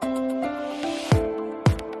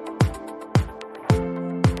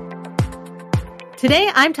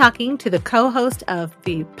Today, I'm talking to the co-host of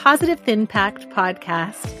the Positive Thin Pact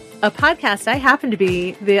podcast, a podcast I happen to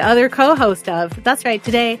be the other co-host of. That's right.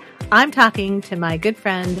 Today, I'm talking to my good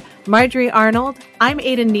friend, Margery Arnold. I'm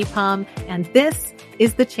Aiden Nepom, and this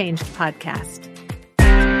is the Changed Podcast.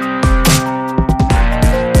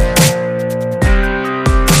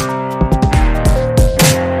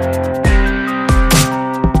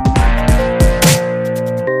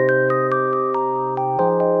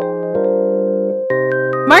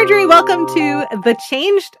 Margery, welcome to the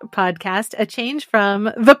Changed Podcast, a change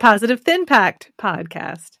from the Positive Thin Pact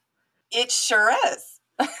podcast. It sure is.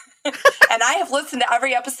 And I have listened to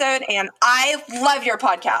every episode, and I love your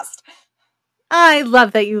podcast. I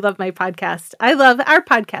love that you love my podcast. I love our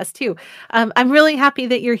podcast too. I'm really happy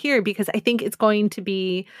that you're here because I think it's going to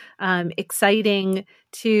be exciting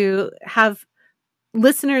to have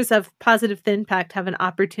listeners of Positive Thin Pact have an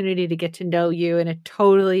opportunity to get to know you in a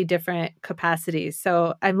totally different capacity.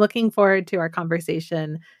 So I'm looking forward to our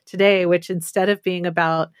conversation today, which instead of being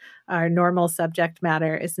about our normal subject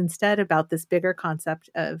matter is instead about this bigger concept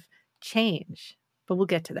of change. But we'll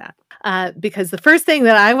get to that because the first thing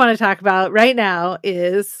that I want to talk about right now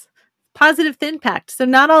is Positive Thin Pact. So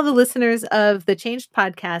not all the listeners of the Changed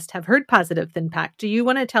Podcast have heard Positive Thin Pact. Do you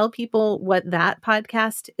want to tell people what that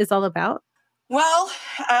podcast is all about? Well,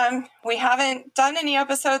 we haven't done any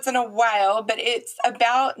episodes in a while, but it's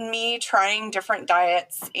about me trying different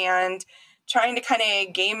diets and trying to kind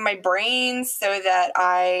of game my brain so that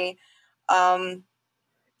I am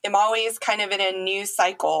always kind of in a new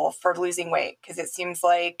cycle for losing weight. Because it seems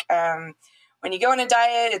like when you go on a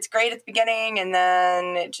diet, it's great at the beginning, and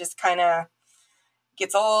then it just kind of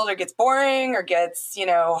gets old or gets boring or gets,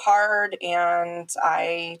 hard, and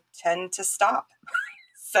I tend to stop.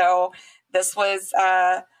 So this was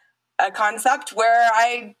a concept where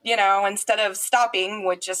I, instead of stopping,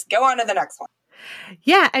 would just go on to the next one.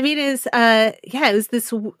 Yeah, I mean, it was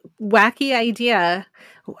this wacky idea,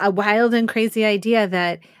 a wild and crazy idea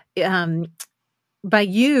that by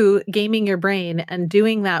you gaming your brain and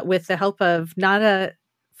doing that with the help of not a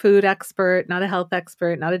food expert, not a health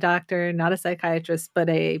expert, not a doctor, not a psychiatrist, but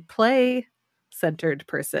a play-centered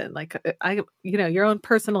person, like your own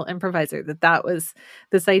personal improviser, that was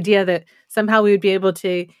this idea that somehow we would be able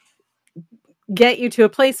to get you to a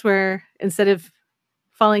place where instead of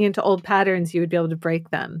falling into old patterns, you would be able to break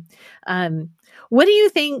them. What do you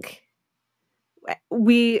think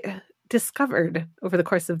we discovered over the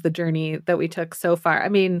course of the journey that we took so far? I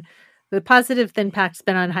mean, the Positive Thin Pact's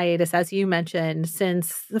been on hiatus, as you mentioned,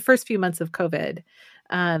 since the first few months of COVID.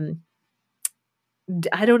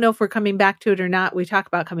 I don't know if we're coming back to it or not. We talk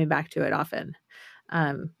about coming back to it often.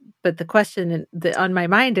 But the question on my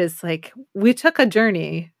mind is like, we took a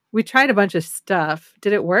journey. We tried a bunch of stuff.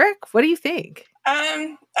 Did it work? What do you think?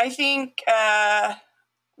 I think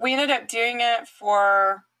we ended up doing it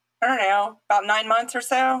for, about 9 months or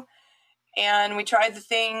so. And we tried the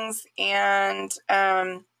things, and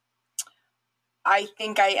I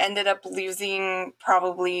think I ended up losing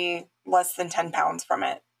probably less than 10 pounds from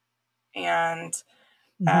it. And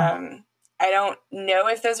I don't know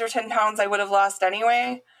if those are 10 pounds I would have lost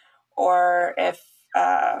anyway, or if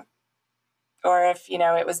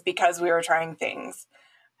it was because we were trying things.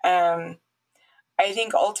 I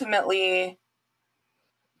think ultimately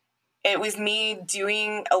it was me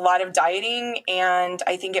doing a lot of dieting, and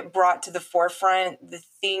I think it brought to the forefront the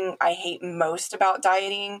thing I hate most about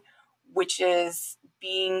dieting, which is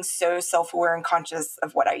being so self-aware and conscious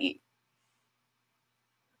of what I eat.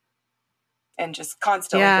 And just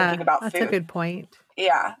constantly thinking about food. That's a good point.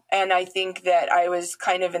 Yeah. And I think that I was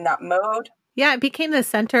kind of in that mode. Yeah, it became the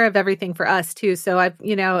center of everything for us too. So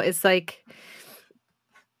it's like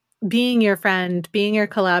being your friend, being your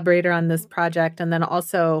collaborator on this project, and then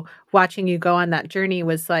also watching you go on that journey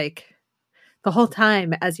was like the whole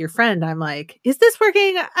time as your friend, I'm like, is this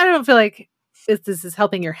working? I don't feel like this is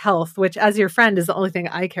helping your health, which as your friend is the only thing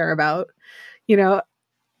I care about,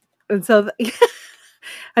 And so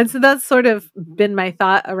and so that's sort of been my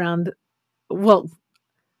thought around,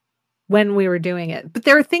 when we were doing it. But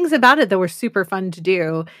there were things about it that were super fun to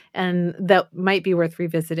do and that might be worth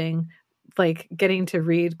revisiting, like getting to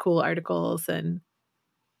read cool articles and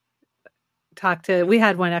we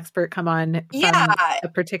had one expert come on from a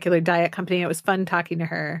particular diet company. It was fun talking to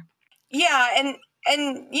her. Yeah. And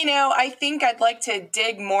I think I'd like to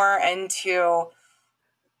dig more into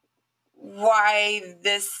why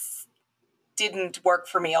this didn't work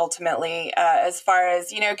for me ultimately, as far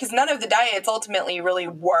as, because none of the diets ultimately really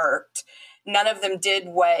worked. None of them did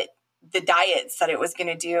what the diet said it was going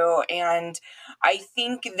to do. And I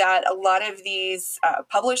think that a lot of these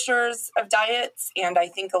publishers of diets, and I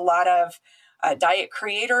think a lot of diet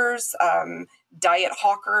creators, diet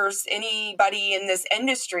hawkers, anybody in this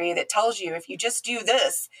industry that tells you if you just do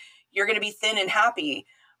this, you're going to be thin and happy.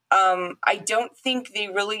 I don't think they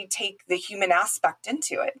really take the human aspect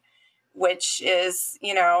into it, which is,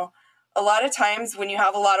 a lot of times when you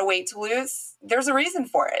have a lot of weight to lose, there's a reason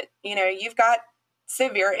for it. You've got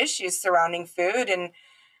severe issues surrounding food, and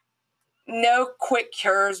no quick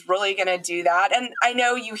cure is really going to do that. And I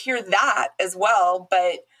know you hear that as well,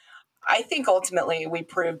 but I think ultimately we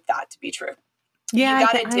proved that to be true. Yeah, you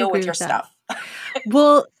got to I deal agree with your with that. stuff.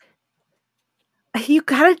 Well, you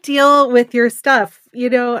got to deal with your stuff.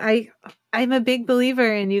 I'm a big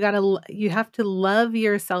believer in you have to love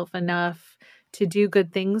yourself enough to do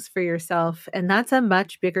good things for yourself. And that's a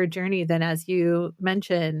much bigger journey than, as you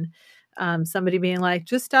mentioned, somebody being like,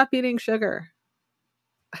 just stop eating sugar.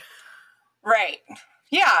 Right.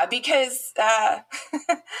 Yeah, because, that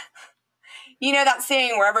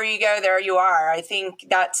saying, wherever you go, there you are. I think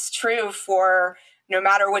that's true for no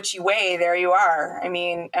matter what you weigh, there you are. I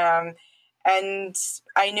mean, and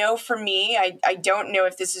I know for me, I don't know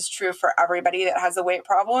if this is true for everybody that has a weight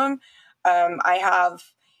problem. I have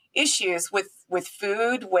issues with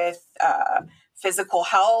food, with physical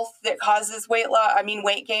health that causes weight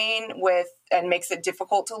gain and makes it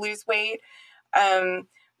difficult to lose weight.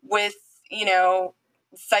 With,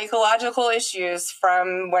 psychological issues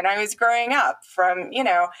from when I was growing up,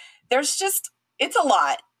 it's a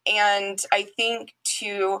lot. And I think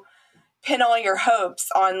to pin all your hopes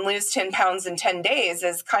on lose 10 pounds in 10 days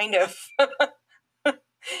is kind of,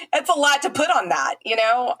 it's a lot to put on that,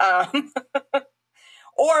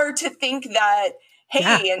 or to think that, hey,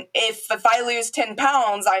 Yeah. and if I lose 10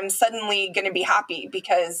 pounds, I'm suddenly going to be happy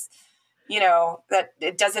because, that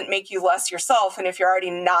it doesn't make you less yourself. And if you're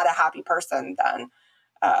already not a happy person, then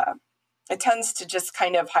it tends to just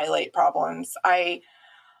kind of highlight problems. I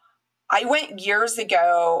went years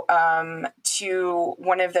ago to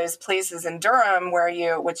one of those places in Durham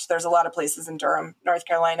which there's a lot of places in Durham, North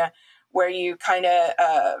Carolina, where you kind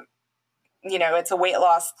of, it's a weight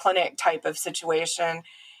loss clinic type of situation.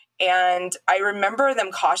 And I remember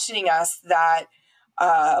them cautioning us that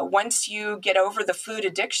once you get over the food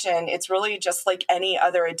addiction, it's really just like any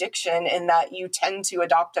other addiction in that you tend to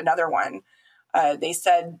adopt another one. They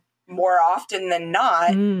said more often than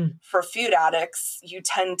not, for food addicts, you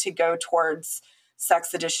tend to go towards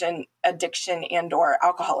sex addiction and or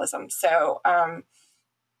alcoholism. So, but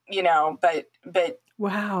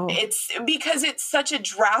Wow. it's because it's such a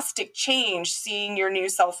drastic change seeing your new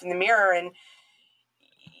self in the mirror, and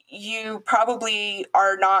you probably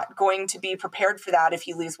are not going to be prepared for that if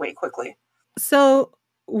you lose weight quickly. So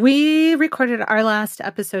we recorded our last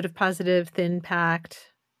episode of Positive Thin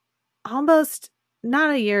Packed almost not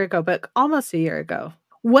a year ago, but almost a year ago.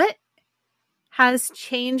 What has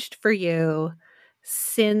changed for you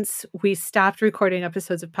since we stopped recording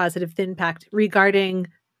episodes of Positive Thin Packed regarding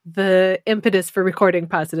the impetus for recording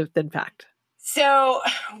Positive Thin Packed? So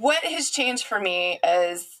what has changed for me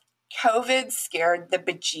is COVID scared the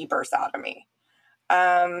bejeebers out of me.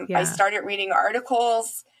 I started reading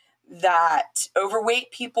articles that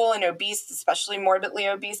overweight people and obese, especially morbidly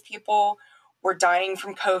obese people, were dying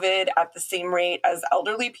from COVID at the same rate as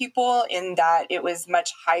elderly people, in that it was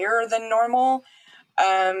much higher than normal.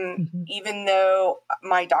 Even though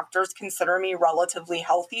my doctors consider me relatively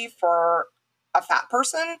healthy for a fat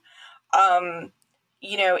person,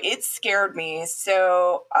 it scared me.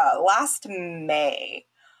 So last May,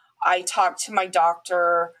 I talked to my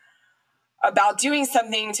doctor about doing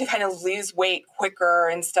something to kind of lose weight quicker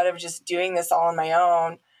instead of just doing this all on my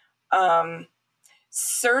own.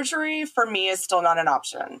 Surgery for me is still not an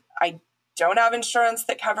option. I don't have insurance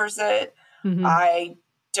that covers it. I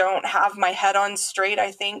don't have my head on straight,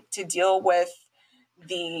 I think, to deal with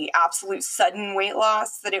the absolute sudden weight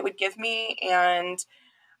loss that it would give me. And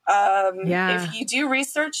if you do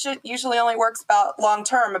research, it usually only works about long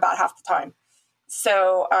term, about half the time.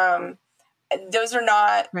 So those are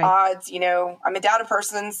not odds. I'm a data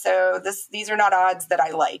person, so these are not odds that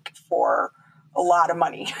I like for a lot of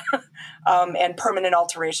money and permanent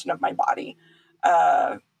alteration of my body.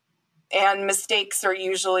 And mistakes are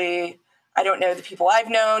usually, I don't know the people I've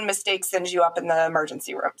known, mistakes send you up in the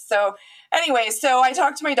emergency room. So anyway, I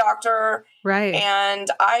talked to my doctor,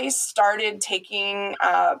 and I started taking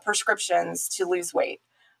prescriptions to lose weight.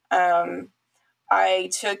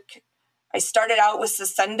 I started out with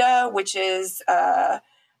Saxenda, which is a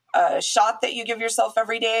shot that you give yourself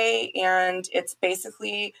every day, and it's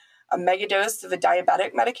basically a mega dose of a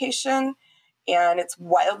diabetic medication, and it's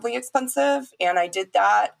wildly expensive. And I did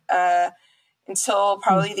that until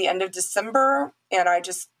probably the end of December, and I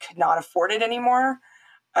just could not afford it anymore.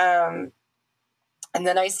 And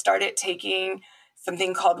then I started taking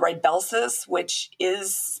something called Rybelsus, which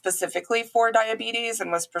is specifically for diabetes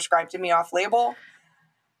and was prescribed to me off label.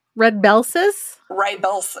 Rybelsus?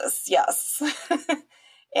 Rybelsus, yes.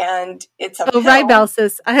 And it's a pill.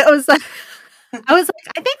 Rybelsus. I was like, I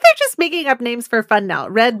think they're just making up names for fun now.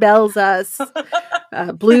 Red bells us,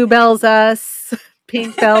 blue bells us,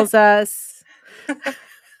 pink bells us. No,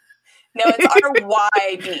 it's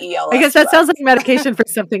Rybels. I guess that sounds like medication for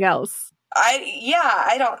something else.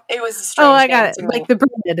 I don't. It was a strange. Oh, I got it. Like the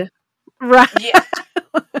bread, right? Yeah,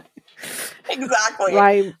 exactly.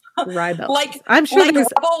 Rybelsus. Like I'm sure like there's.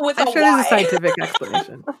 I'm sure there's a scientific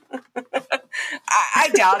explanation. I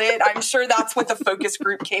doubt it. I'm sure that's what the focus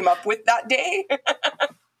group came up with that day.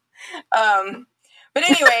 But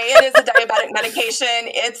anyway, it is a diabetic medication.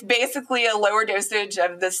 It's basically a lower dosage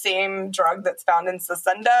of the same drug that's found in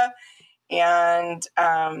Saxenda. And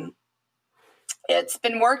it's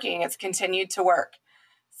been working. It's continued to work.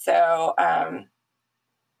 So,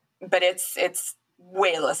 but it's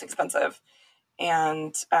way less expensive.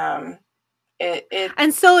 And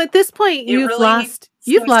and so at this point, you've really lost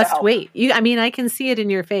weight. I can see it in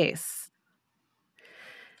your face.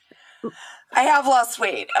 I have lost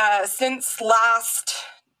weight. Since last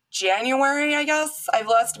January, I guess, I've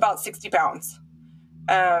lost about 60 pounds.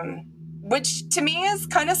 Which to me is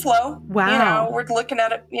kind of slow. Wow. We're looking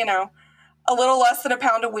at it, a little less than a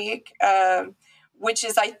pound a week, which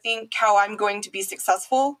is, I think, how I'm going to be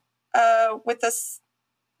successful with this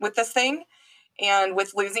thing. And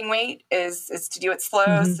with losing weight is to do it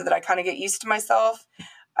slow so that I kind of get used to myself.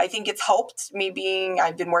 I think it's helped me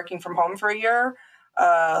I've been working from home for a year,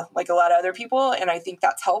 like a lot of other people. And I think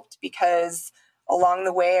that's helped because along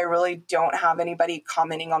the way, I really don't have anybody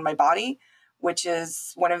commenting on my body, which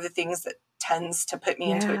is one of the things that tends to put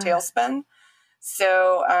me into a tailspin.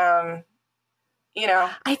 So,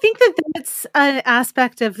 I think that's an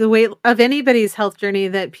aspect of the weight of anybody's health journey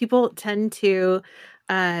that people tend to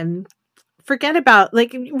forget about.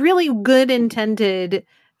 Like, really good intended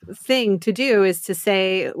thing to do is to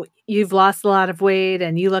say you've lost a lot of weight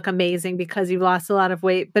and you look amazing because you've lost a lot of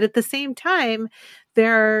weight. But at the same time,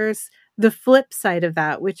 there's the flip side of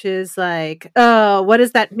that, which is like, oh, what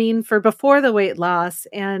does that mean for before the weight loss?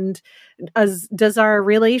 And does our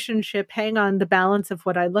relationship hang on the balance of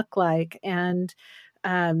what I look like? And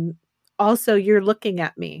also, you're looking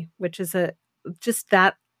at me, which is just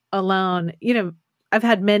that alone, I've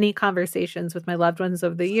had many conversations with my loved ones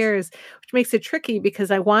over the years, which makes it tricky because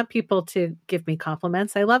I want people to give me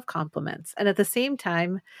compliments. I love compliments. And at the same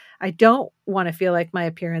time, I don't want to feel like my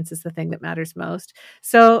appearance is the thing that matters most.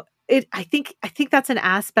 So I think that's an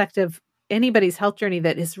aspect of anybody's health journey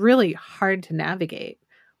that is really hard to navigate.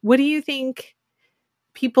 What do you think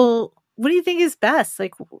is best?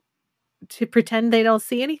 Like, to pretend they don't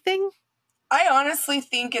see anything? I honestly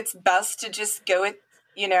think it's best to just go with,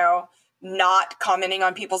 not commenting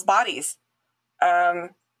on people's bodies.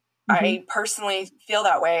 I personally feel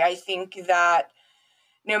that way. I think that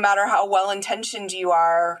no matter how well-intentioned you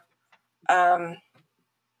are,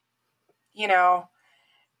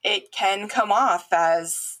 it can come off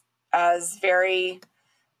as very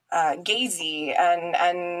gazy.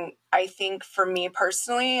 And I think for me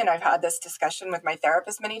personally, and I've had this discussion with my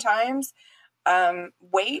therapist many times,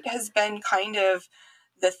 weight has been kind of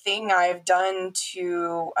the thing I've done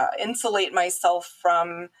to insulate myself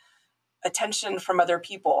from attention from other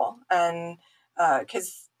people. And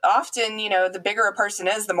because often, the bigger a person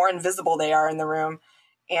is, the more invisible they are in the room.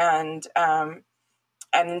 And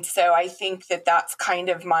so I think that that's kind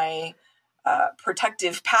of my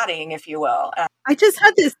protective padding, if you will. I just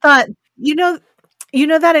had this thought, you know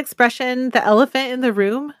that expression, the elephant in the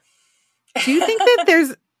room? Do you think that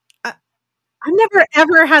there's I've never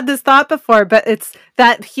ever had this thought before, but it's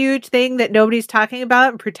that huge thing that nobody's talking about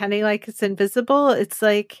and pretending like it's invisible. It's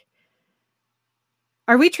like,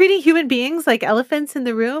 are we treating human beings like elephants in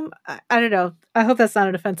the room? I don't know. I hope that's not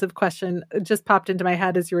an offensive question. It just popped into my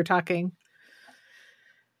head as you were talking.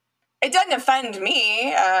 It doesn't offend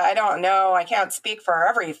me. I don't know. I can't speak for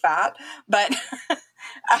every fat, but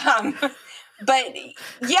but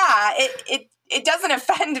yeah, it doesn't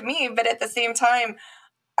offend me. But at the same time,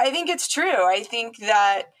 I think it's true. I think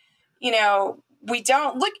that, we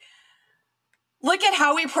don't look at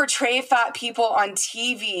how we portray fat people on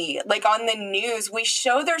TV, like on the news. We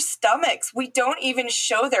show their stomachs. We don't even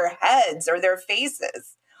show their heads or their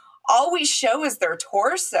faces. All we show is their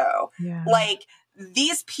torso. Yeah. Like,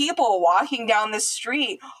 these people walking down the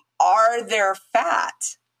street are their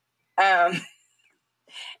fat.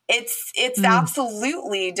 It's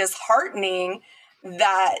absolutely disheartening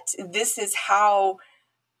that this is how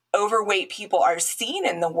overweight people are seen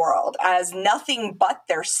in the world as nothing but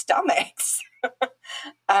their stomachs.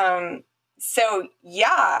 So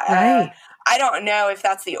yeah, Right. I don't know if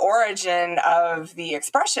that's the origin of the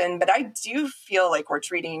expression, but I do feel like we're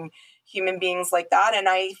treating human beings like that. And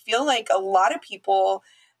I feel like a lot of people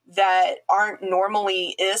that aren't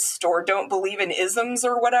normally ist or don't believe in isms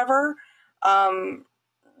or whatever,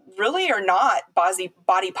 really are not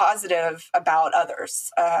body positive about others.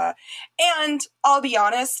 And I'll be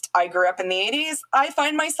honest, I grew up in the 80s. I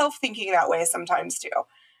find myself thinking that way sometimes too.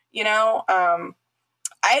 You know,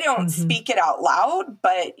 I don't Mm-hmm. speak it out loud,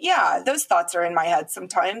 but yeah, those thoughts are in my head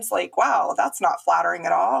sometimes, like, wow, that's not flattering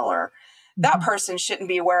at all, or that Mm-hmm. person shouldn't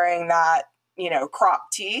be wearing that,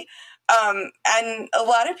 crop tee. And a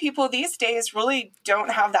lot of people these days really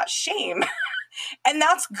don't have that shame. And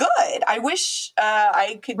that's good. I wish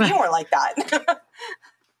I could be Right. more like that.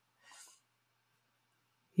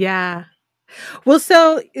 Yeah. Well,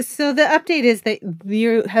 so the update is that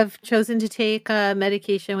you have chosen to take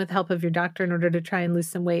medication with help of your doctor in order to try and lose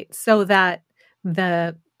some weight, so that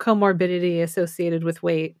the comorbidity associated with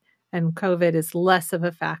weight and COVID is less of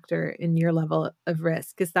a factor in your level of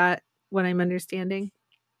risk. Is that what I'm understanding?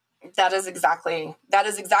 That is exactly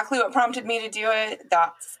what prompted me to do it.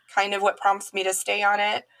 That's kind of what prompts me to stay on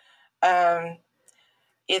it. Um,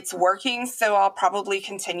 it's working, so I'll probably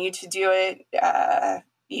continue to do it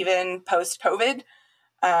even post COVID.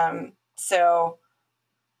 So,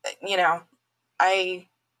 you know, I,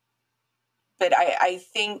 I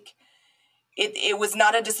think it was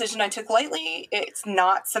not a decision I took lightly. It's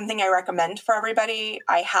not something I recommend for everybody.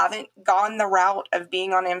 I haven't gone the route of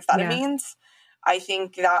being on Yeah. amphetamines. I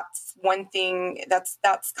think that's one thing that's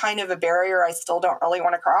kind of a barrier I still don't really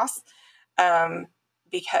want to cross.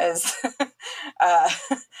 Because I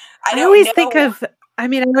I don't always think know. of I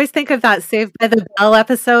always think of that Saved by the Bell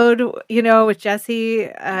episode, with Jesse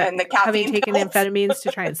And the having caffeine taken pills. amphetamines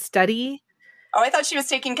to try and study. Oh, I thought she was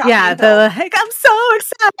taking Yeah, caffeine pills. the like, I'm so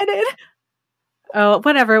excited. Oh,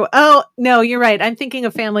 whatever. Oh, no, you're right. I'm thinking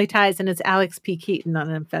of Family Ties, and it's Alex P. Keaton on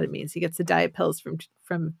amphetamines. He gets the diet pills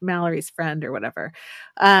from Mallory's friend or whatever,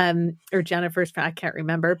 or Jennifer's friend. I can't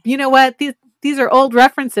remember. You know what? These are old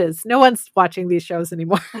references. No one's watching these shows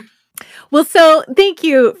anymore. Well, so thank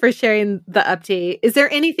you for sharing the update. Is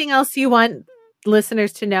there anything else you want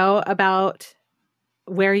listeners to know about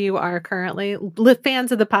where you are currently?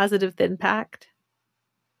 Fans of the Positive Thin Pact?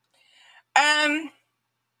 Um,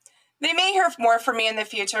 they may hear more from me in the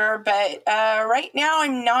future, but right now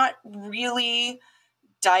I'm not really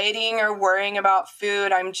dieting or worrying about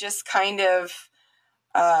food. I'm just kind of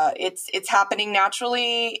it's happening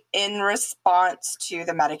naturally in response to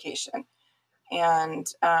the medication, and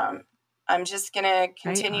I'm just gonna Right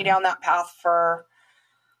continue on. down that path for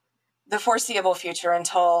the foreseeable future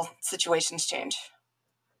until situations change.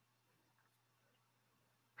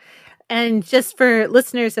 And just for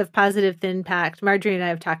listeners of Positive Thin Pact, Margery and I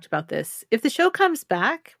have talked about this. If the show comes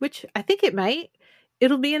back, which I think it might,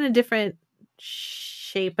 it'll be in a different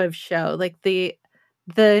shape of show. Like the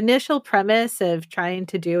initial premise of trying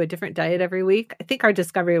to do a different diet every week, I think our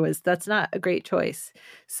discovery was that's not a great choice.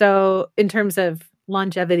 So in terms of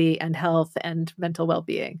longevity and health and mental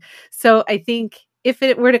well-being. So I think if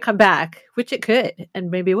it were to come back, which it could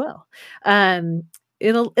and maybe will,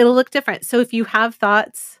 it'll look different. So if you have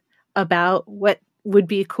thoughts about what would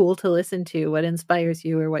be cool to listen to, what inspires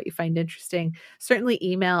you or what you find interesting, certainly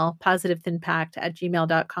email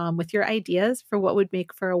positivethinpact@gmail.com with your ideas for what would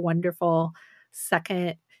make for a wonderful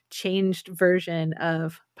second changed version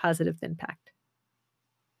of Positive Impact.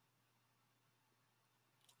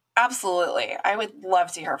 Absolutely. I would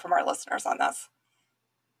love to hear from our listeners on this.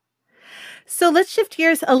 So let's shift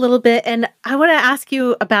gears a little bit. And I want to ask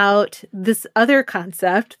you about this other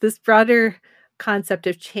concept, this broader concept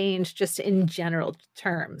of change, just in general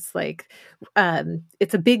terms. Like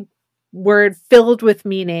it's a big word filled with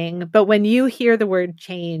meaning. But when you hear the word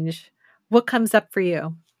change, what comes up for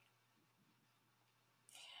you?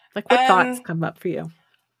 Like what thoughts Um, come up for you?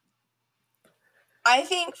 I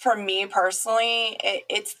think for me personally,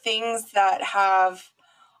 it's things that have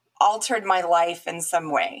altered my life in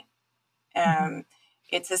some way. Mhm.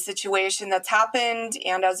 It's a situation that's happened,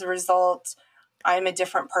 and as a result, I'm a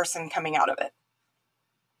different person coming out of it.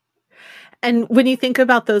 And when you think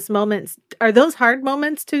about those moments, are those hard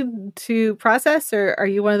moments to process, or are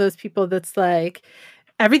you one of those people that's like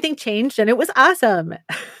everything changed and it was awesome?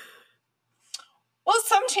 Well,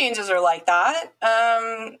 some changes are like that,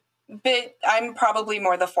 but I'm probably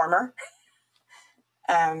more the former.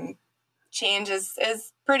 Um, Change is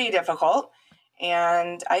pretty difficult,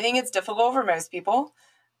 and I think it's difficult for most people.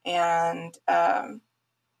 And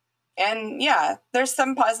And yeah, there's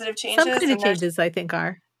some positive changes. Some kind of changes, I think,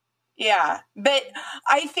 are. Yeah. But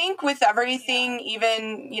I think with everything,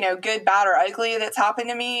 even, good, bad, or ugly that's happened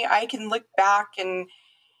to me, I can look back and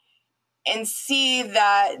see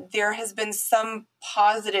that there has been some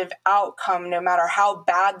positive outcome, no matter how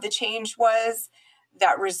bad the change was,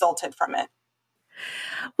 that resulted from it.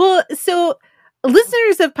 Well, so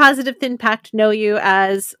listeners of Positive Impact know you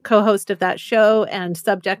as co-host of that show and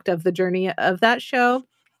subject of the journey of that show.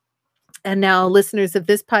 And now listeners of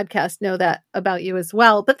this podcast know that about you as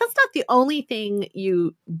well. But that's not the only thing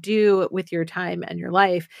you do with your time and your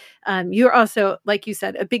life. You're also, like you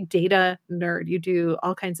said, a big data nerd. You do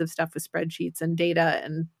all kinds of stuff with spreadsheets and data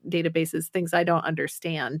and databases, things I don't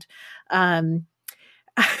understand.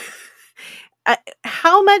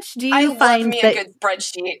 How much do you find love me a good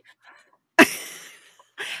spreadsheet?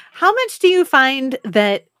 How much do you find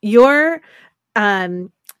that your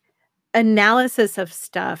analysis of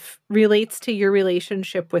stuff relates to your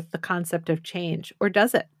relationship with the concept of change, or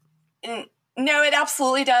does it? No, it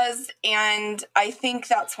absolutely does. And I think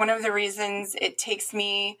that's one of the reasons it takes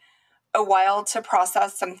me a while to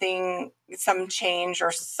process some change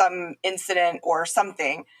or some incident or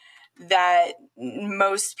something that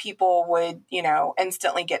most people would,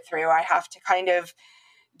 instantly get through. I have to kind of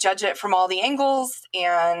judge it from all the angles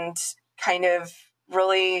and kind of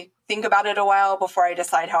really think about it a while before I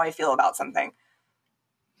decide how I feel about something.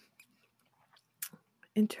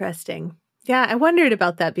 Interesting. Yeah, I wondered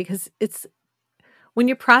about that because it's when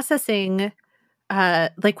you're processing,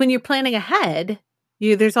 like when you're planning ahead,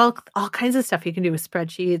 there's all kinds of stuff you can do with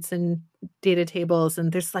spreadsheets and data tables,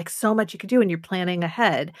 and there's like so much you could do when you're planning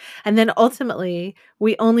ahead. And then ultimately,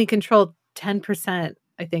 we only control 10%,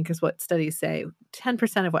 I think is what studies say,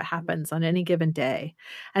 10% of what happens on any given day.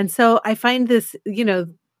 And so I find this,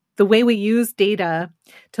 the way we use data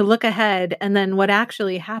to look ahead and then what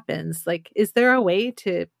actually happens, like, is there a way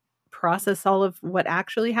to process all of what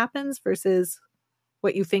actually happens versus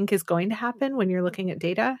what you think is going to happen when you're looking at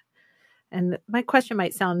data? And my question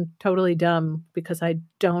might sound totally dumb because I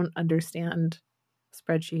don't understand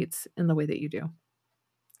spreadsheets in the way that you do.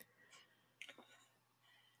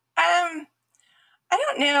 I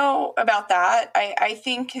don't know about that. I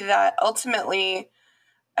think that ultimately,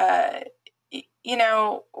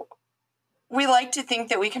 we like to think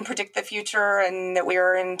that we can predict the future and that we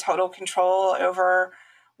are in total control over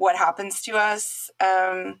what happens to us.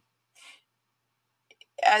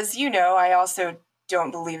 As you know, I also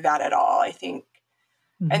don't believe that at all. I think,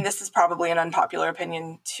 and this is probably an unpopular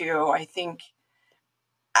opinion too, I think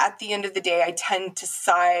at the end of the day, I tend to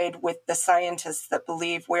side with the scientists that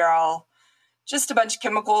believe we're all just a bunch of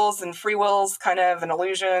chemicals and free will's kind of an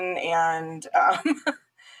illusion. And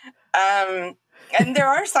and there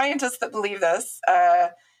are scientists that believe this.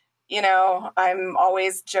 I'm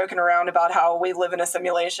always joking around about how we live in a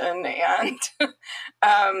simulation, and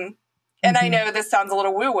and I know this sounds a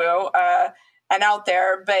little woo-woo and out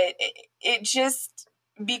there, but it just,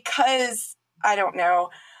 because I don't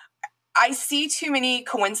know, I see too many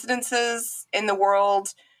coincidences in the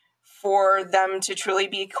world for them to truly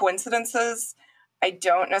be coincidences. I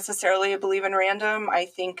don't necessarily believe in random. I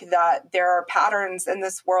think that there are patterns in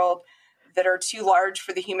this world that are too large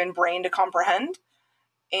for the human brain to comprehend.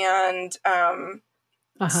 And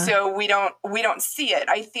so we don't see it.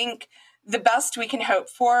 I think the best we can hope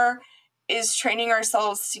for is training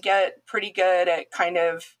ourselves to get pretty good at kind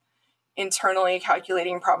of internally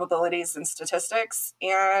calculating probabilities and statistics.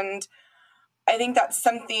 And I think that's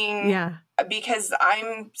something, because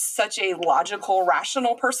I'm such a logical,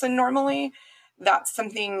 rational person normally, that's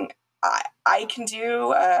something I can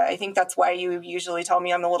do. I think that's why you usually tell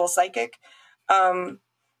me I'm a little psychic,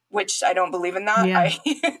 which I don't believe in that. Yeah.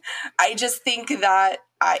 I just think that,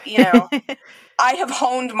 I have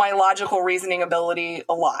honed my logical reasoning ability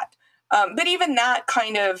a lot. But even that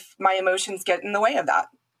kind of, my emotions get in the way of that.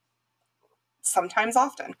 Sometimes,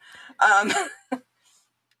 often. I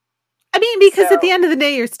mean, because at the end of the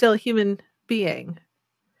day, you're still a human being.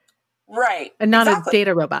 Right. And not a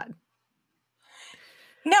data robot.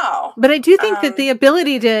 No. But I do think that the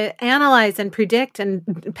ability to analyze and predict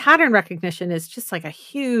and pattern recognition is just like a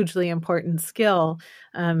hugely important skill.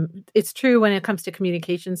 It's true when it comes to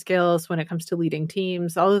communication skills, when it comes to leading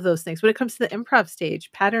teams, all of those things. When it comes to the improv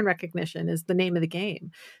stage, pattern recognition is the name of the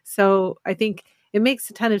game. So I think it makes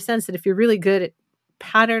a ton of sense that if you're really good at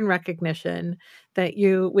pattern recognition,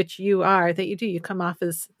 which you are, that you come off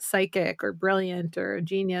as psychic or brilliant or a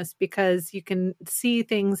genius because you can see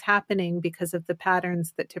things happening because of the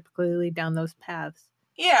patterns that typically lead down those paths.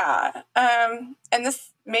 Yeah. And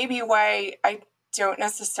this may be why I don't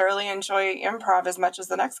necessarily enjoy improv as much as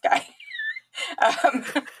the next guy.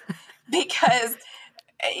 because,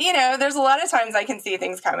 there's a lot of times I can see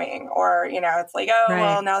things coming, or, it's like, oh, Right.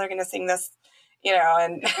 well, now they're going to sing this,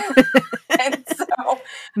 and, and so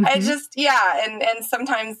I Mhm. just, and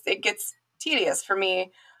sometimes it gets tedious for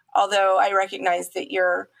me, although I recognize that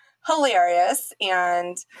you're hilarious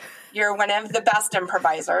and you're one of the best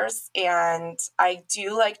improvisers, and I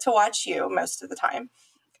do like to watch you most of the time.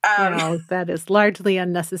 That is largely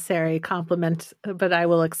unnecessary compliment, but I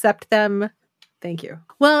will accept them. Thank you.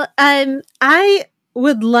 Well, I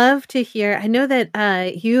would love to hear. I know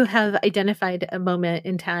that you have identified a moment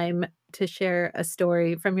in time to share a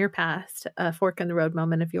story from your past, a fork in the road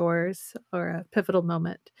moment of yours, or a pivotal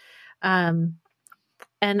moment. Um,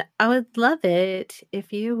 and I would love it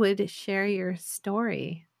if you would share your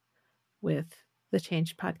story with the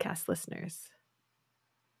Change Podcast listeners.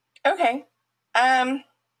 Okay. And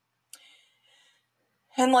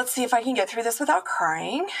let's see if I can get through this without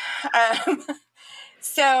crying.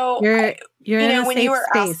 So, You're in a when safe you were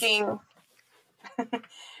space. asking,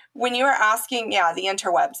 the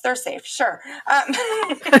interwebs, they're safe. Sure.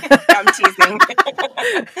 I'm teasing.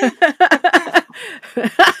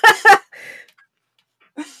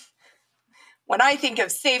 When I think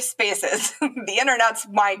of safe spaces, the internet's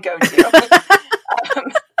my go-to.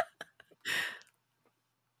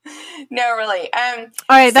 No, really. All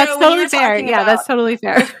right, that's totally fair. Yeah, that's totally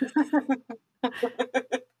fair.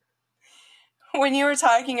 When you were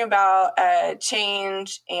talking about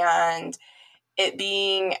change and it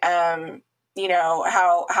being, how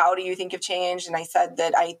do you think of change? And I said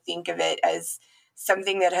that I think of it as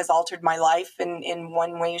something that has altered my life in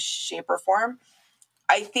one way, shape, or form.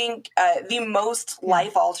 I think the most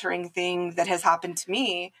life-altering thing that has happened to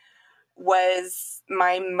me was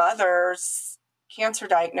my mother's cancer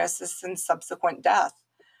diagnosis and subsequent death.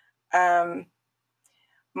 My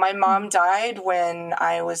mom died when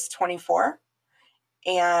I was 24,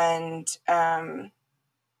 and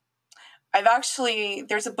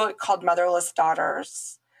there's a book called Motherless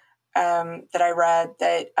Daughters that I read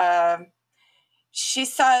that she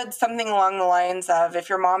said something along the lines of, if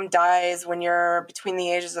your mom dies when you're between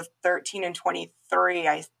the ages of 13 and 23,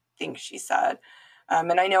 I think she said,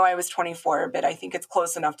 and I know I was 24, but I think it's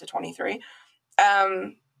close enough to 23,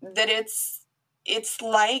 that it's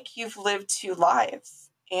like you've lived two lives.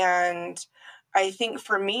 And I think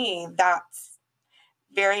for me, that's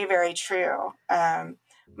very, very true.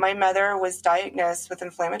 My mother was diagnosed with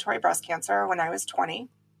inflammatory breast cancer when I was 20.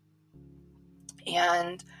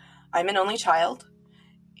 And I'm an only child.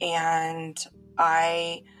 And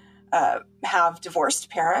I have divorced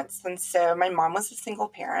parents. And so my mom was a single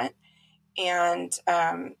parent. And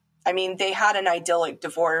they had an idyllic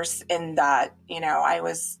divorce in that, I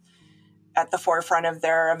was at the forefront of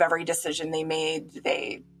every decision they made.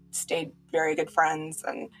 They stayed very good friends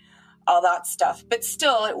and all that stuff. But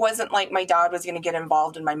still, it wasn't like my dad was going to get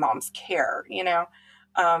involved in my mom's care,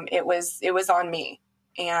 it was on me.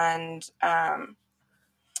 And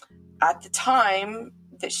at the time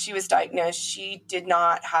that she was diagnosed, she did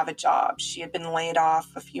not have a job. She had been laid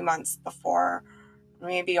off a few months before,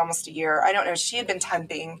 maybe almost a year. I don't know. She had been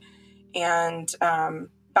temping. And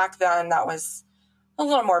back then, that was a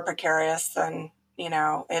little more precarious than,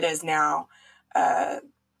 it is now.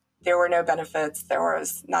 There were no benefits. There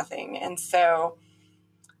was nothing. And so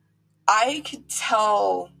I could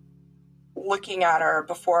tell, looking at her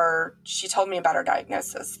before she told me about her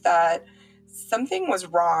diagnosis, that something was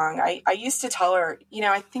wrong. I used to tell her,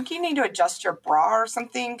 I think you need to adjust your bra or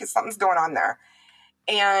something because something's going on there.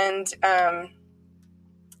 And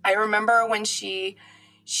I remember when she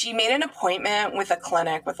made an appointment with a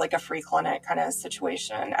clinic, with like a free clinic kind of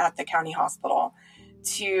situation at the county hospital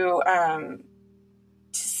to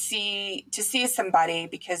see somebody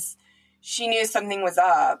because she knew something was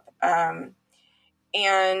up.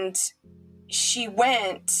 And she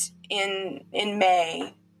went in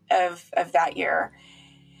May of that year.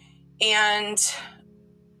 And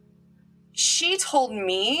she told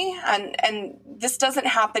me, and this doesn't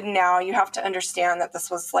happen now. You have to understand that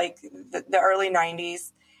this was like the early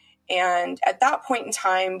 90s. And at that point in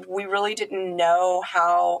time, we really didn't know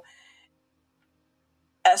how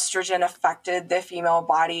estrogen affected the female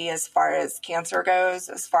body as far as cancer goes,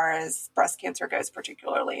 as far as breast cancer goes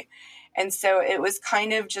particularly. And so it was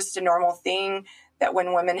kind of just a normal thing that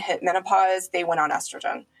when women hit menopause, they went on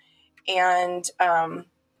estrogen. And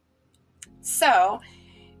so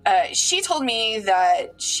she told me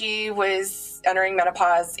that she was entering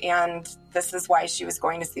menopause, and this is why she was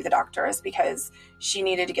going to see the doctor, is because she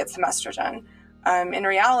needed to get some estrogen. In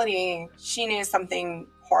reality, she knew something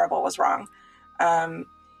horrible was wrong.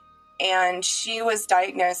 And she was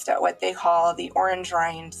diagnosed at what they call the orange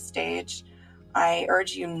rind stage. I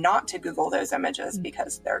urge you not to Google those images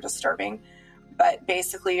because they're disturbing. But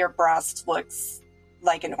basically your breast looks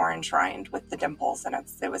like an orange rind with the dimples, and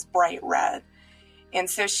it was bright red. And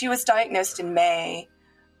so she was diagnosed in May.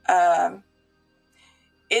 It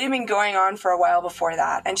had been going on for a while before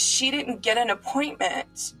that, and she didn't get an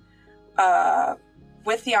appointment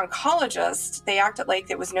with the oncologist. They acted like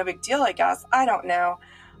it was no big deal, I guess. I don't know.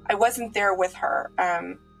 I wasn't there with her.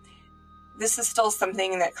 This is still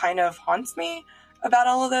something that kind of haunts me about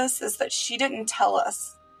all of this, is that she didn't tell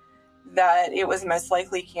us that it was most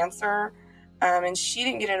likely cancer. And she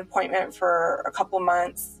didn't get an appointment for a couple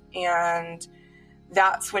months, and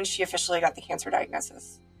that's when she officially got the cancer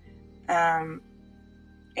diagnosis. And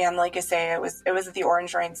like I say, it was at the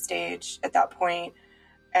orange rind stage at that point.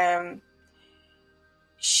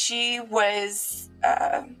 She was,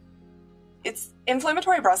 it's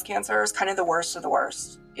inflammatory breast cancer is kind of the worst of the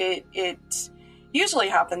worst. It usually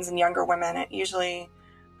happens in younger women. It usually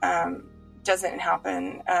doesn't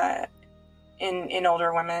happen in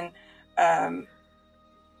older women. But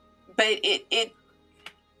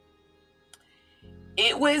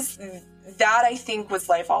it was, that I think was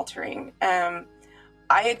life altering.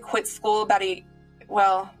 I had quit school about a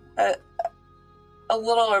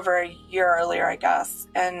little over a year earlier, I guess.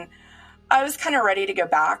 And I was kind of ready to go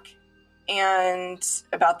back. And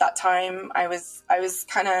about that time I was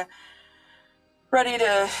kind of ready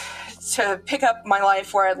to pick up my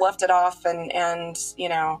life where I'd left it off and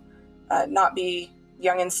not be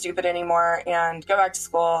young and stupid anymore and go back to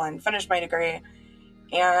school and finish my degree.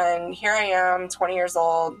 And here I am, 20 years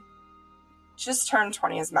old, just turned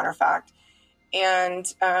 20 as a matter of fact. And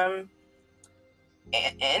all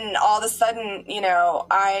of a sudden,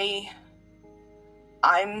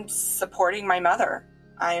 I'm supporting my mother.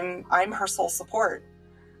 I'm her sole support.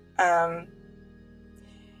 And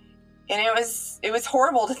it was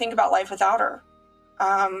horrible to think about life without her.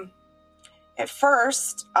 At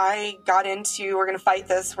first I got into, we're going to fight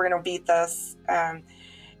this, we're going to beat this. And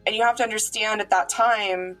you have to understand, at that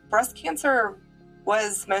time, breast cancer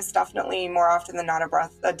was most definitely, more often than not,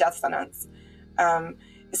 a death sentence,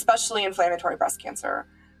 especially inflammatory breast cancer.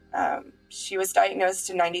 She was diagnosed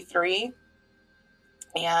in 93,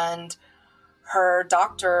 and her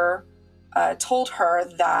doctor told her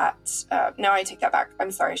that, no, I take that back.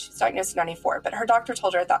 I'm sorry. She was diagnosed in 94, but her doctor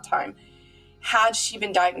told her at that time, had she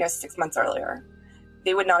been diagnosed 6 months earlier,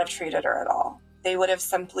 they would not have treated her at all. They would have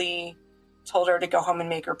simply told her to go home and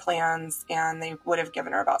make her plans, and they would have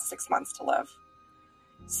given her about 6 months to live.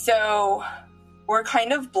 So we're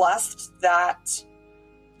kind of blessed that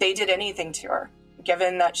they did anything to her,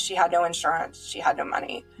 given that she had no insurance, she had no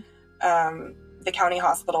money. The county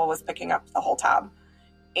hospital was picking up the whole tab.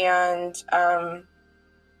 And,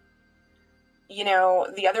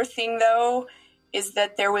 the other thing, though, is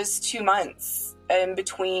that there was 2 months in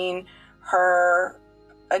between her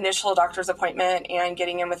initial doctor's appointment and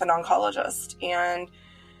getting in with an oncologist. And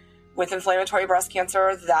with inflammatory breast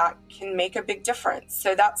cancer, that can make a big difference.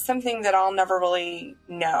 So that's something that I'll never really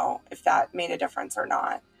know if that made a difference or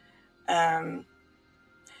not.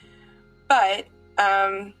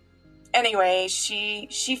 Anyway,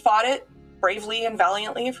 she fought it bravely and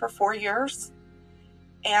valiantly for 4 years.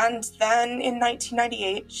 And then in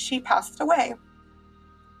 1998, she passed away.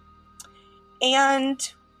 And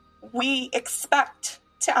we expect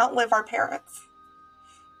to outlive our parents.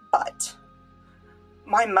 But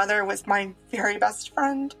my mother was my very best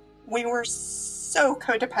friend. We were so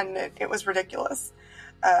codependent. It was ridiculous.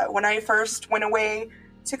 When I first went away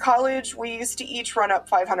to college, we used to each run up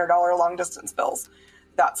 $500 long distance bills.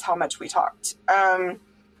 That's how much we talked.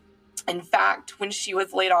 In fact, when she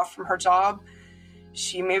was laid off from her job,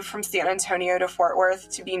 she moved from San Antonio to Fort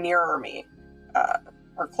Worth to be nearer me,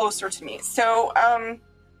 or closer to me. So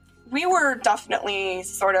we were definitely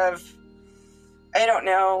sort of, I don't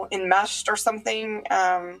know, enmeshed or something,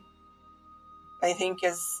 I think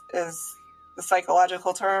is the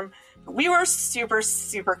psychological term. We were super,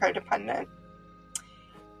 super codependent.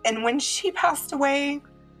 And when she passed away,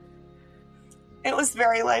 it was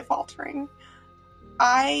very life-altering.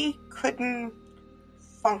 I couldn't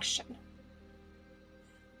function.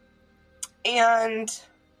 And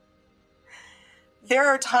there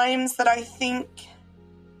are times that I think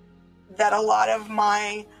that a lot of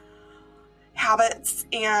my habits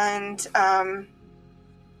and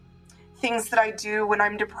things that I do when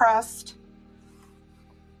I'm depressed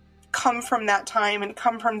come from that time and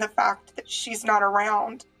come from the fact that she's not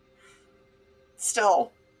around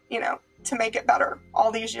still, to make it better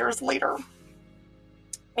all these years later.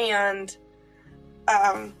 And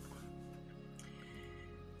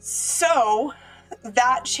so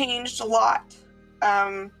that changed a lot.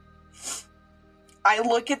 I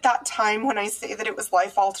look at that time when I say that it was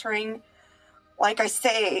life-altering. Like I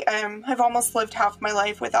say, I've almost lived half my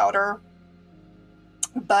life without her.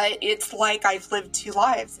 But it's like I've lived 2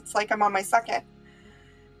 lives. It's like I'm on my second.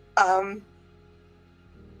 The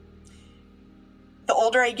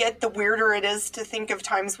older I get, the weirder it is to think of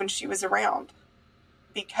times when she was around.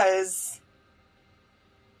 Because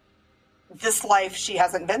this life she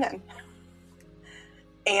hasn't been in.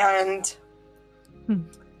 And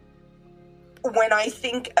when I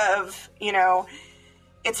think of,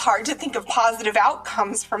 it's hard to think of positive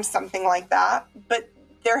outcomes from something like that, but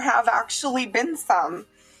there have actually been some.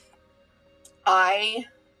 I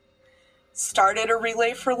started a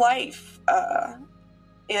Relay for Life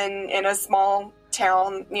in a small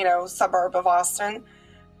town, suburb of Austin.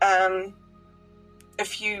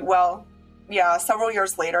 Several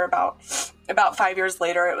years later, about 5 years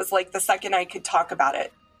later, it was like the second I could talk about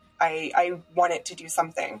it, I wanted to do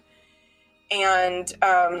something. And,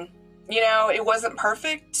 it wasn't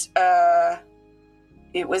perfect.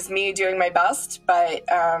 It was me doing my best, but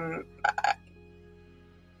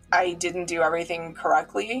I didn't do everything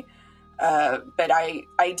correctly. But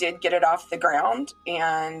I did get it off the ground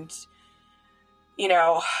and,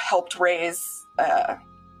 helped raise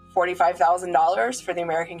 $45,000 for the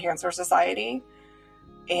American Cancer Society,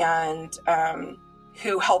 and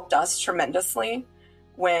who helped us tremendously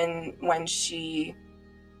when she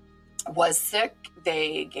was sick.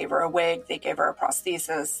 They gave her a wig, they gave her a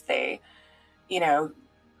prosthesis, they,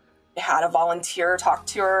 had a volunteer talk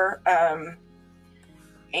to her,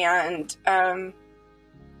 and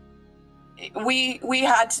we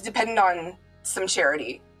had to depend on some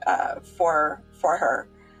charity for her.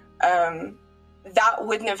 That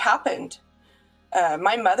wouldn't have happened.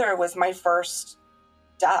 My mother was my first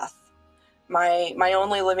death. My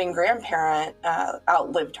only living grandparent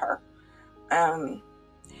outlived her.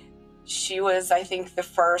 She was, I think, the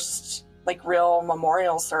first real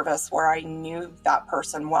memorial service where I knew that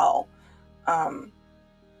person well.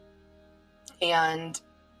 And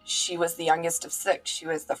she was the youngest of 6. She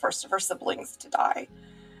was the first of her siblings to die.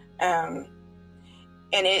 And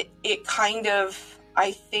it kind of,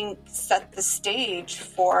 I think, set the stage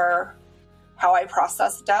for how I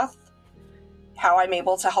process death, how I'm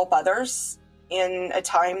able to help others in a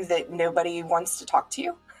time that nobody wants to talk to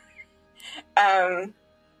you.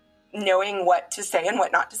 Knowing what to say and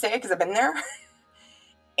what not to say, because I've been there.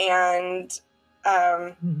 And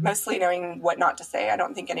mostly knowing what not to say. I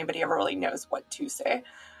don't think anybody ever really knows what to say.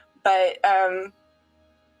 But,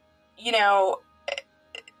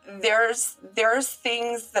 there's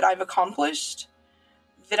things that I've accomplished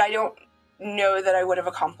that I don't know that I would have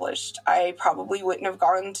accomplished. I probably wouldn't have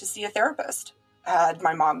gone to see a therapist had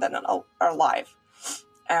my mom been alive.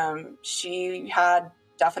 She had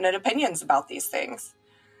definite opinions about these things.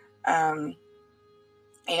 And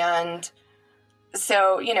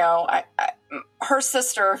so, her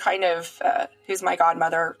sister kind of, who's my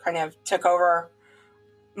godmother, kind of took over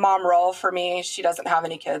mom role for me. She doesn't have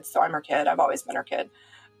any kids, so I'm her kid. I've always been her kid.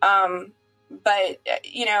 But,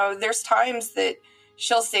 there's times that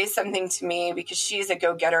she'll say something to me because she's a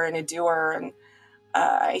go-getter and a doer. And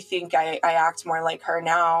I think I act more like her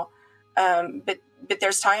now. But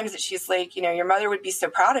there's times that she's like, your mother would be so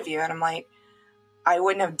proud of you. And I'm like, I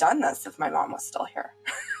wouldn't have done this if my mom was still here.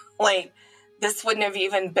 This wouldn't have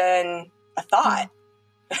even been a thought.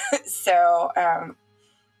 So that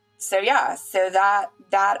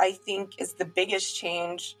I think is the biggest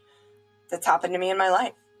change that's happened to me in my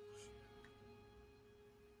life.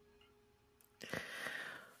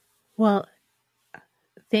 Well,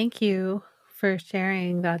 thank you for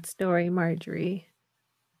sharing that story, Margery.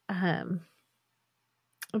 I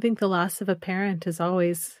think the loss of a parent is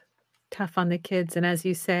always tough on the kids. And as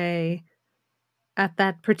you say, at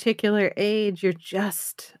that particular age, you're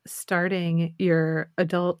just starting your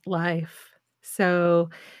adult life. So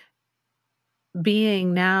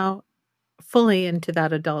being now fully into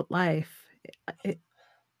that adult life, I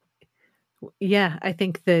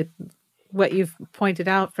think that what you've pointed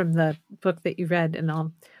out from the book that you read, and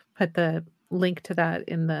I'll put the link to that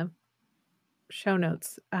in the show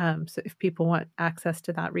notes, so if people want access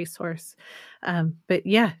to that resource. But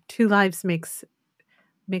 2 lives makes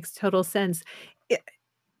total sense.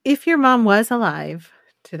 If your mom was alive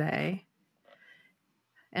today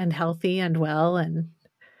and healthy and well, and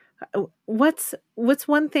what's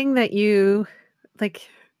one thing that you like?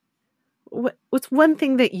 What's one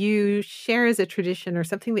thing that you share as a tradition, or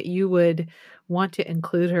something that you would want to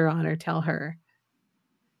include her on or tell her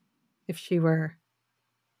if she were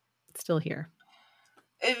still here?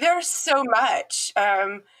 There's so much.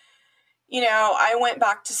 I went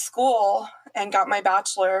back to school and got my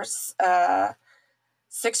bachelor's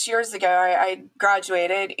 6 years ago, I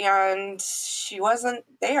graduated and she wasn't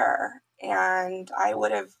there. And I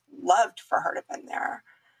would have loved for her to have been there.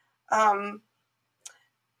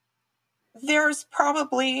 There's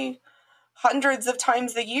probably hundreds of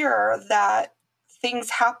times a year that things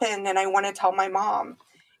happen and I want to tell my mom.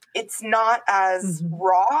 It's not as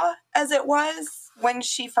raw as it was when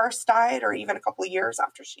she first died or even a couple of years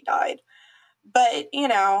after she died. But,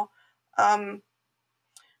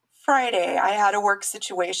 Friday I had a work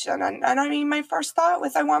situation and I mean, my first thought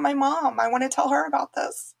was I want my mom. I want to tell her about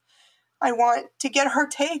this. I want to get her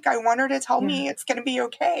take. I want her to tell me it's going to be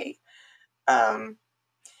okay.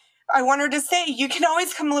 I want her to say, you can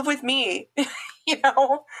always come live with me.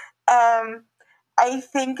 I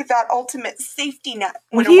think that ultimate safety net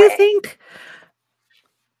went away.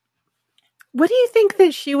 What do you think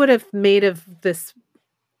that she would have made of this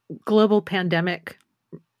global pandemic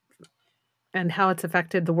and how it's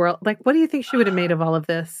affected the world? Like, what do you think she would have made of all of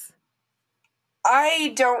this?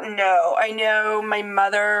 I don't know. I know my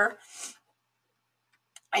mother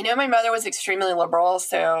was extremely liberal,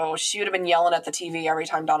 so she would have been yelling at the TV every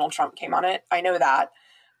time Donald Trump came on it. I know that.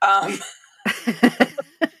 And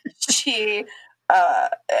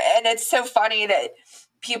it's so funny that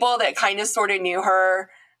people that kind of sort of knew her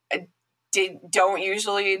don't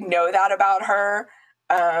usually know that about her.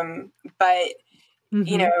 But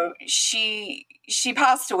she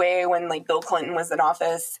passed away when like Bill Clinton was in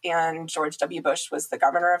office and George W. Bush was the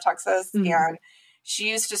governor of Texas. And she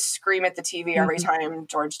used to scream at the TV every time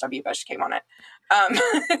George W. Bush came on it.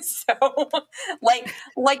 So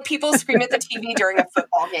like people scream at the TV during a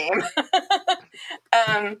football game.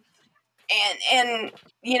 And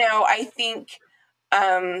I think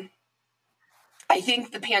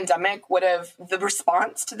the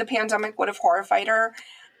response to the pandemic would have horrified her.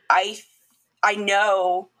 I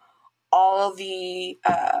know all the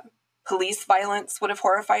police violence would have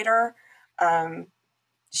horrified her.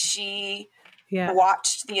 She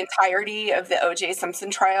watched the entirety of the O.J. Simpson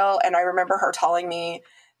trial, and I remember her telling me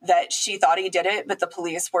that she thought he did it, but the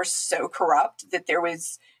police were so corrupt that there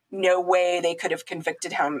was no way they could have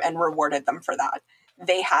convicted him and rewarded them for that.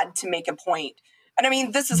 They had to make a point. And I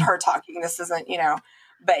mean, this is her talking. This isn't,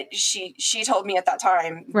 but she told me at that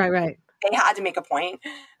time. Right. They had to make a point.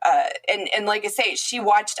 And like I say, she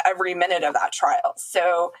watched every minute of that trial.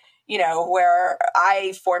 So, where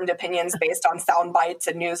I formed opinions based on sound bites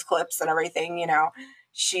and news clips and everything,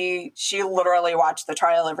 she literally watched the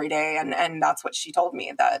trial every day. And that's what she told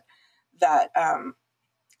me that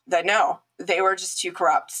no, they were just too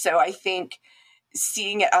corrupt. So I think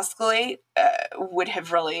seeing it escalate would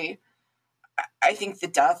have really, I think the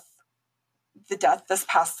death this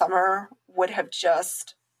past summer would have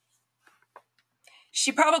just,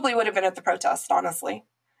 she probably would have been at the protest, honestly.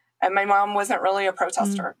 And my mom wasn't really a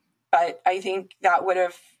protester, but I think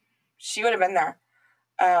she would have been there.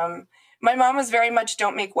 My mom was very much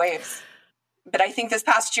don't make waves, but I think this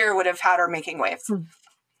past year would have had her making waves.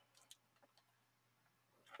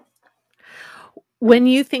 When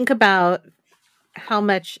you think about how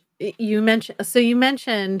much you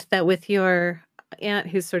mentioned that with your aunt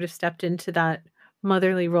who sort of stepped into that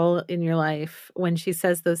motherly role in your life, when she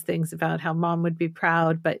says those things about how mom would be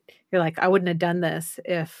proud, but you're like, I wouldn't have done this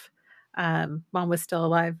if mom was still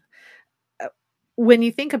alive. When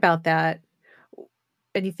you think about that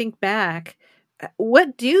and you think back,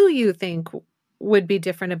 what do you think would be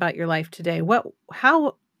different about your life today?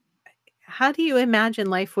 How do you imagine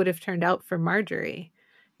life would have turned out for Margery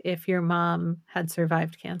if your mom had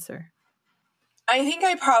survived cancer? I think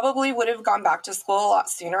I probably would have gone back to school a lot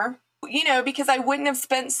sooner, because I wouldn't have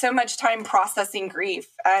spent so much time processing grief.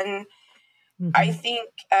 And I think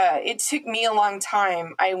it took me a long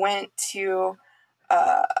time. I went to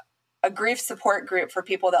a grief support group for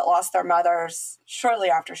people that lost their mothers shortly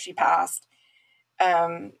after she passed,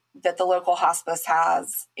 that the local hospice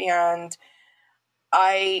has. And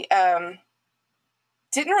I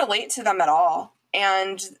didn't relate to them at all.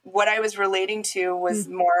 And what I was relating to was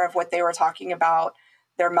more of what they were talking about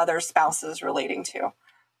their mother's spouses relating to.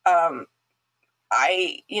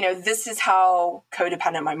 This is how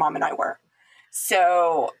codependent my mom and I were.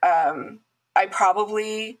 So I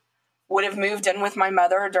probably would have moved in with my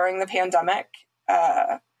mother during the pandemic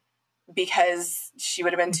because she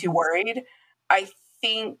would have been too worried. I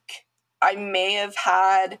think I may have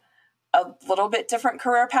had a little bit different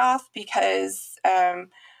career path because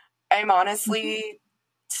I'm honestly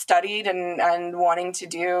studied and wanting to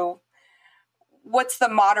do what's the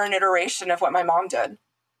modern iteration of what my mom did.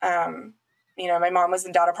 My mom was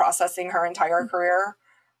in data processing her entire career.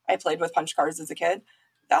 I played with punch cards as a kid.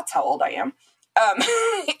 That's how old I am.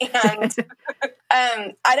 And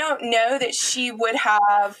I don't know that she would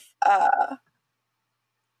have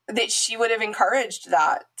encouraged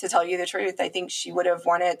that, to tell you the truth. I think she would have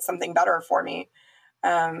wanted something better for me.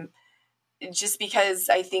 Just because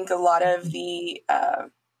I think a lot of the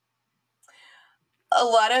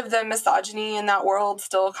misogyny in that world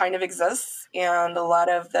still kind of exists, and a lot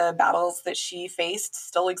of the battles that she faced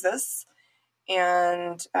still exists.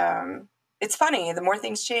 And it's funny, the more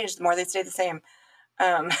things change, the more they stay the same.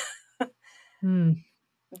 But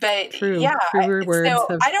True. yeah, Truer words so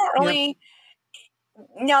have, I don't really,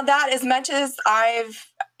 now that as much as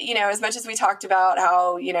as much as we talked about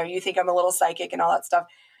how, you think I'm a little psychic and all that stuff,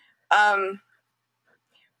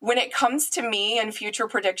 when it comes to me and future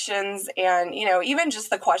predictions and, even just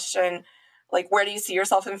the question, like, where do you see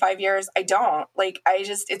yourself in 5 years? I don't. Like,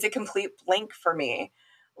 it's a complete blank for me.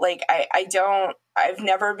 Like, I've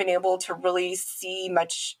never been able to really see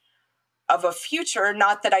much of a future.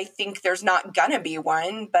 Not that I think there's not gonna be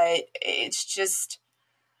one, but it's just,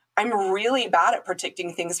 I'm really bad at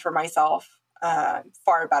predicting things for myself,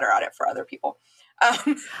 far better at it for other people.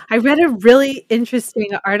 I read a really interesting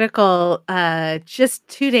article just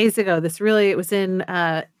 2 days ago. It was in,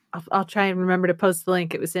 I'll try and remember to post the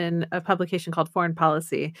link. It was in a publication called Foreign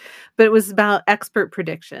Policy, but it was about expert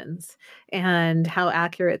predictions and how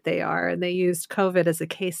accurate they are. And they used COVID as a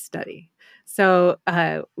case study. So,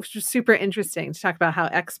 which was super interesting to talk about how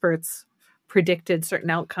experts predicted certain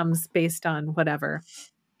outcomes based on whatever.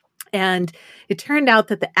 And it turned out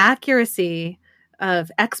that the accuracy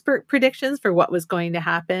of expert predictions for what was going to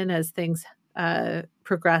happen as things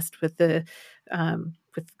progressed with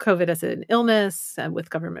with COVID as an illness and with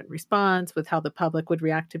government response, with how the public would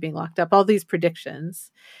react to being locked up, all these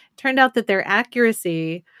predictions, turned out that their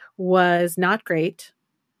accuracy was not great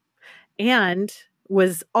and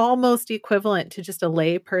was almost equivalent to just a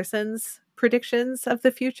lay person's predictions of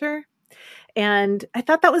the future. And I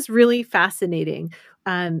thought that was really fascinating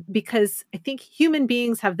because I think human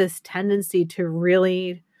beings have this tendency to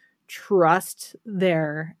really trust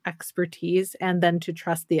their expertise and then to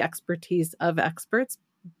trust the expertise of experts,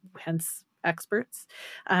 hence experts.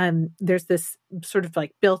 There's this sort of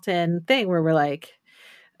like built-in thing where we're like,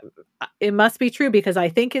 it must be true because I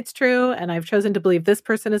think it's true and I've chosen to believe this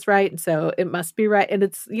person is right. And so it must be right. And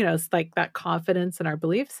it's, it's like that confidence in our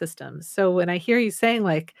belief systems. So when I hear you saying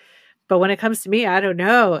like, but when it comes to me, I don't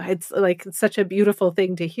know, it's like such a beautiful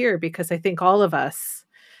thing to hear because I think all of us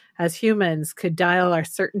as humans could dial our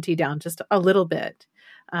certainty down just a little bit.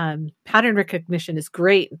 Pattern recognition is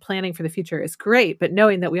great and planning for the future is great, but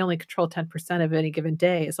knowing that we only control 10% of any given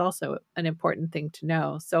day is also an important thing to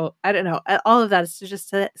know. So I don't know. All of that is to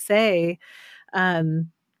just say,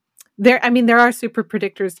 there are super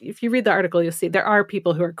predictors. If you read the article, you'll see there are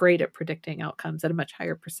people who are great at predicting outcomes at a much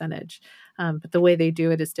higher percentage. But the way they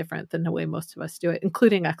do it is different than the way most of us do it,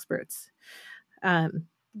 including experts.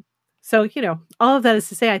 So, all of that is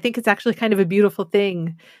to say, I think it's actually kind of a beautiful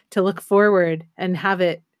thing to look forward and have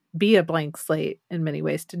it be a blank slate in many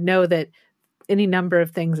ways, to know that any number of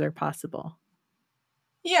things are possible.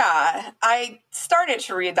 Yeah, I started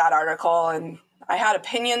to read that article and I had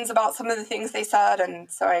opinions about some of the things they said, and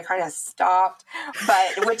so I kind of stopped,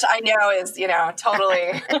 but which I know is,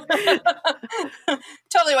 totally,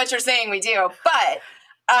 totally what you're saying we do. But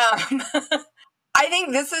I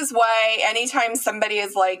think this is why anytime somebody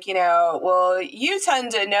is like, well, you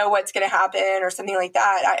tend to know what's going to happen or something like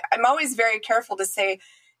that, I'm always very careful to say,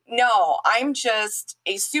 no, I'm just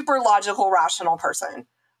a super logical, rational person.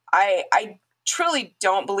 I truly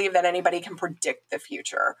don't believe that anybody can predict the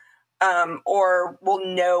future or will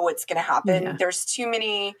know what's going to happen. Yeah. There's too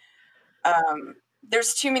many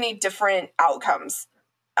different outcomes.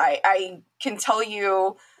 I can tell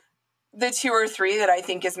you the 2 or 3 that I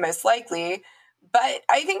think is most likely, but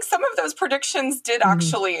I think some of those predictions did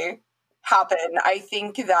actually happen. I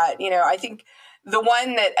think that, I think the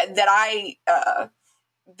one that I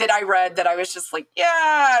read that I was just like, yeah,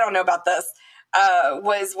 I don't know about this,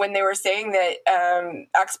 was when they were saying that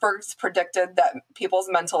experts predicted that people's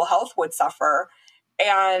mental health would suffer.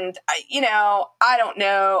 And, I don't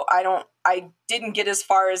know. I didn't get as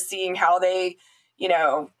far as seeing how they,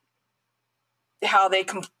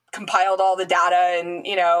 compiled all the data and,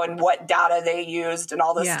 and what data they used and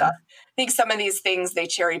all this stuff. I think some of these things, they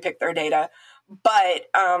cherry pick their data, but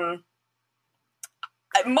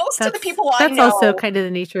most of the people I know. That's also kind of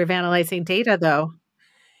the nature of analyzing data, though.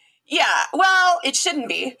 Yeah, well, it shouldn't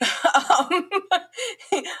be.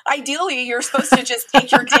 Ideally, you're supposed to just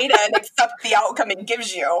take your data and accept the outcome it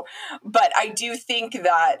gives you. But I do think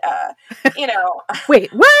that,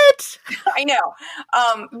 Wait, what? I know.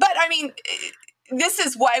 But I mean, this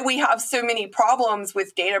is why we have so many problems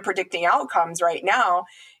with data predicting outcomes right now,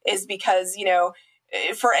 is because,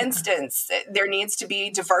 for instance, there needs to be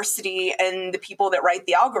diversity in the people that write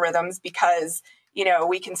the algorithms, because,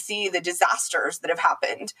 we can see the disasters that have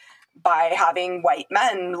happened by having white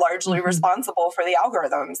men largely responsible for the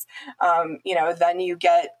algorithms. Then you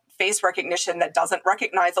get face recognition that doesn't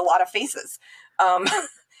recognize a lot of faces.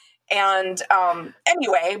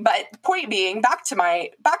 Anyway, but point being, back to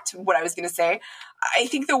what I was going to say, I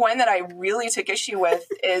think the one that I really took issue with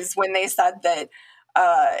is when they said that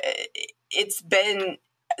it's been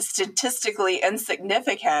statistically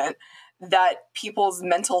insignificant that people's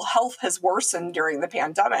mental health has worsened during the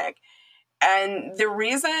pandemic. And the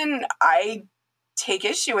reason I take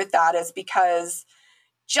issue with that is because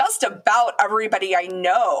just about everybody I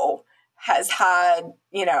know has had,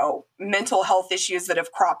 mental health issues that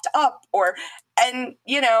have cropped up, and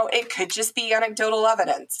it could just be anecdotal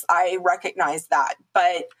evidence. I recognize that,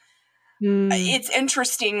 but it's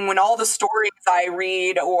interesting when all the stories I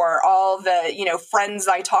read, or all the, friends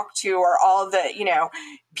I talk to, or all the,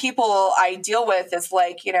 people I deal with, is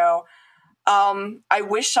like, I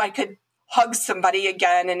wish I could hug somebody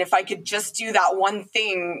again. And if I could just do that one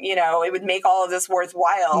thing, it would make all of this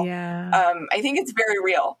worthwhile. Yeah. I think it's very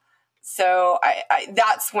real. So I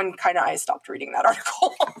that's when kind of I stopped reading that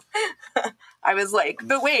article. I was like,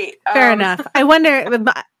 but wait. Fair enough. I wonder,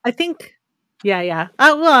 I think, yeah.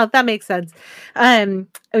 Oh, well, that makes sense. Those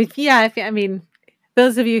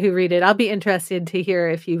of you who read it, I'll be interested to hear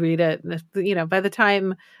if you read it. By the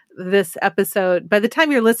time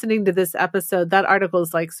you're listening to this episode, that article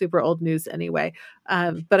is like super old news anyway.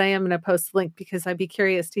 But I am going to post a link because I'd be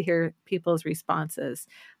curious to hear people's responses.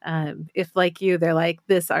 If like you, they're like,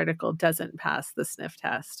 this article doesn't pass the sniff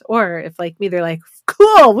test. Or if like me, they're like,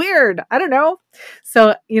 cool, weird, I don't know.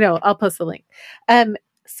 So, I'll post the link.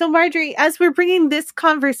 So Margery, as we're bringing this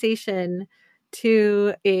conversation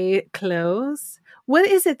to a close, what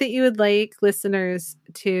is it that you would like listeners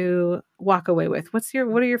to walk away with? What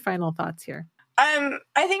are your final thoughts here? I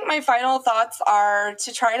think my final thoughts are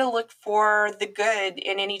to try to look for the good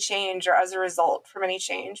in any change, or as a result from any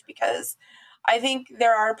change, because I think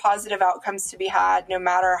there are positive outcomes to be had no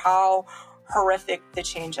matter how horrific the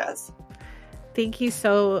change is. Thank you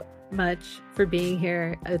so much for being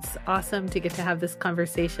here. It's awesome to get to have this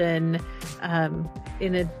conversation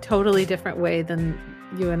in a totally different way than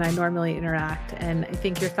you and I normally interact. And I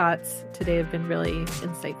think your thoughts today have been really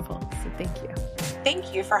insightful. So thank you.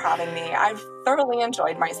 Thank you for having me. I've thoroughly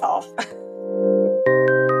enjoyed myself.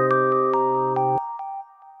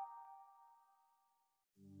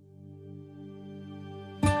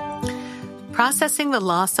 Processing the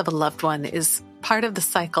loss of a loved one is part of the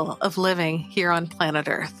cycle of living here on planet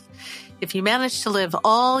Earth. If you manage to live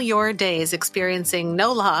all your days experiencing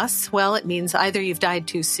no loss, well, it means either you've died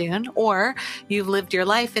too soon or you've lived your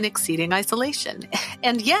life in exceeding isolation.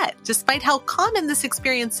 And yet, despite how common this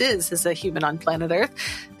experience is as a human on planet Earth,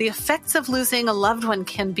 the effects of losing a loved one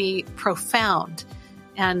can be profound.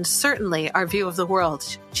 And certainly our view of the world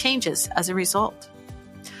changes as a result.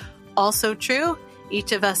 Also true,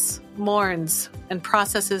 each of us mourns and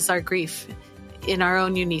processes our grief in our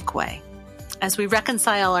own unique way. As we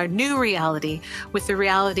reconcile our new reality with the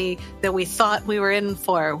reality that we thought we were in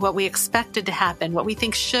for, what we expected to happen, what we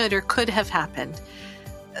think should or could have happened,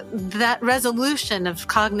 that resolution of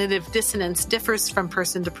cognitive dissonance differs from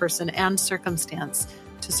person to person and circumstance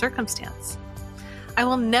to circumstance. I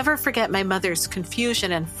will never forget my mother's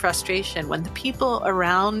confusion and frustration when the people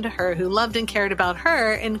around her who loved and cared about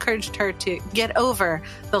her encouraged her to get over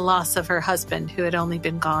the loss of her husband, who had only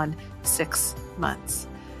been gone 6 months.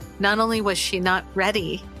 Not only was she not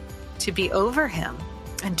ready to be over him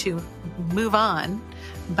and to move on,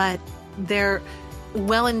 but their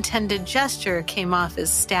well-intended gesture came off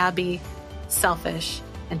as stabby, selfish,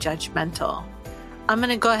 and judgmental. I'm going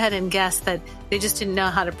to go ahead and guess that they just didn't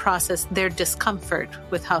know how to process their discomfort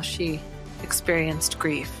with how she experienced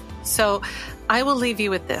grief. So I will leave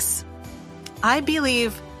you with this. I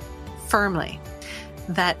believe firmly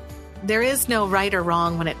that there is no right or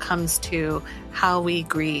wrong when it comes to how we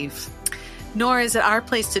grieve, nor is it our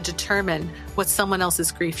place to determine what someone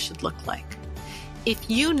else's grief should look like. If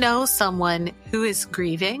you know someone who is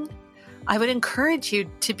grieving, I would encourage you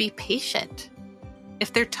to be patient.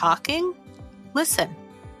 If they're talking, listen.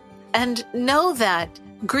 And know that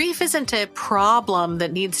grief isn't a problem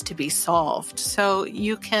that needs to be solved, so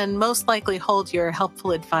you can most likely hold your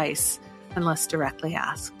helpful advice unless directly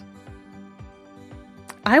asked.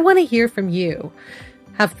 I want to hear from you.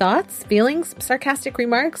 Have thoughts, feelings, sarcastic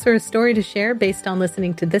remarks, or a story to share based on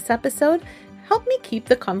listening to this episode? Help me keep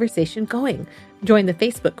the conversation going. Join the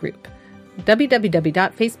Facebook group.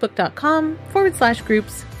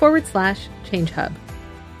 www.facebook.com/groups/Change Hub.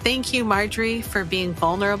 Thank you, Margery, for being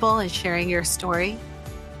vulnerable and sharing your story.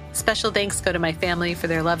 Special thanks go to my family for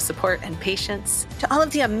their love, support, and patience. To all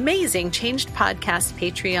of the amazing Changed Podcast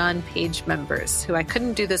Patreon page members who I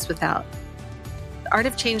couldn't do this without. The Art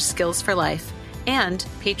of Change Skills for Life and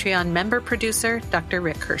Patreon member producer, Dr.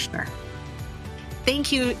 Rick Kirshner.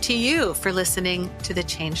 Thank you to you for listening to the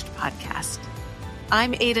Changed Podcast.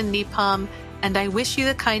 I'm Aiden Nepom, and I wish you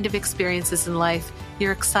the kind of experiences in life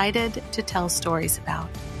you're excited to tell stories about.